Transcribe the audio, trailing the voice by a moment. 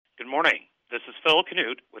Good morning. This is Phil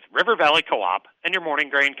Canute with River Valley Co-op and your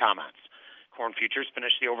morning grain comments. Corn futures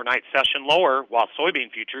finished the overnight session lower, while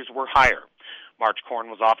soybean futures were higher. March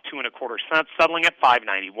corn was off 2.25 cents, settling at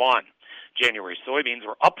 $5.91. January soybeans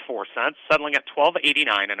were up 4 cents, settling at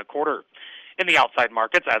 $12.89 In the outside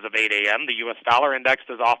markets, as of 8 a.m., the U.S. dollar index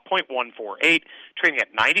is off 0.148, trading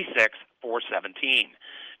at 96.417.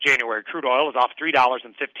 January crude oil is off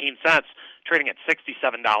 $3.15, trading at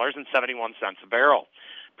 $67.71 a barrel.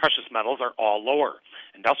 Precious metals are all lower.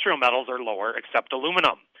 Industrial metals are lower except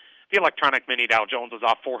aluminum. The electronic mini Dow Jones was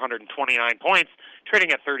off 429 points,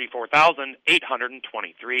 trading at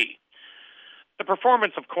 34,823. The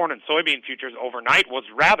performance of corn and soybean futures overnight was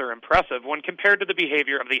rather impressive when compared to the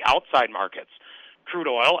behavior of the outside markets. Crude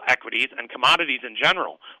oil, equities, and commodities in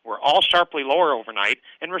general were all sharply lower overnight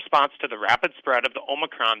in response to the rapid spread of the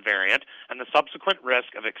Omicron variant and the subsequent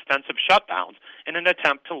risk of extensive shutdowns in an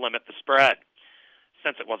attempt to limit the spread.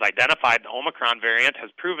 Since it was identified, the Omicron variant has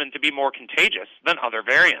proven to be more contagious than other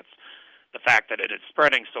variants. The fact that it is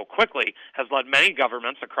spreading so quickly has led many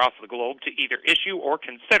governments across the globe to either issue or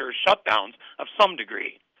consider shutdowns of some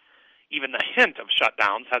degree. Even the hint of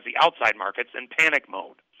shutdowns has the outside markets in panic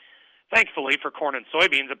mode. Thankfully for corn and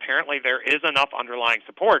soybeans, apparently there is enough underlying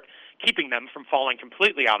support keeping them from falling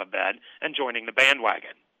completely out of bed and joining the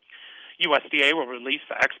bandwagon. USDA will release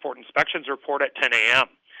the export inspections report at 10 a.m.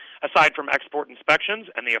 Aside from export inspections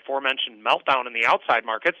and the aforementioned meltdown in the outside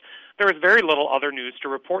markets, there is very little other news to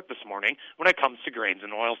report this morning when it comes to grains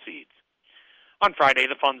and oilseeds. On Friday,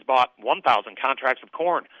 the funds bought 1,000 contracts of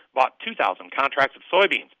corn, bought 2,000 contracts of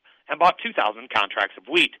soybeans, and bought 2,000 contracts of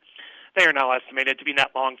wheat. They are now estimated to be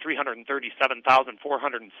net long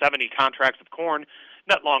 337,470 contracts of corn,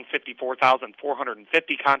 net long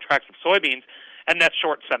 54,450 contracts of soybeans, and net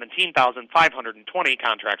short 17,520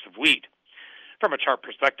 contracts of wheat. From a chart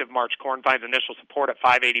perspective, March corn finds initial support at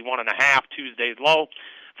 581.5, Tuesday's low,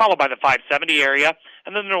 followed by the 570 area,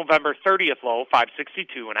 and then the November 30th low,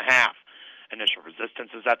 562.5. Initial resistance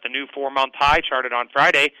is at the new 4-month high charted on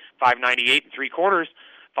Friday, 598.75,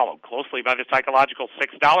 followed closely by the psychological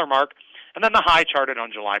 $6 mark, and then the high charted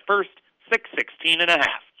on July 1st, 616.5.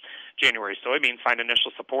 January soybeans find initial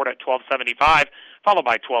support at 1275, followed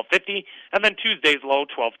by 1250, and then Tuesday's low,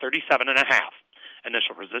 1237.5.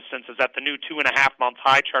 Initial resistance is at the new 2.5-month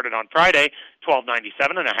high charted on Friday,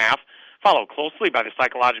 1297.5, followed closely by the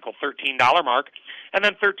psychological $13 mark, and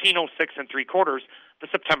then 1306.75, the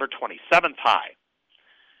September 27th high.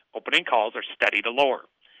 Opening calls are steady to lower.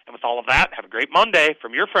 And with all of that, have a great Monday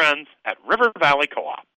from your friends at River Valley Co-op.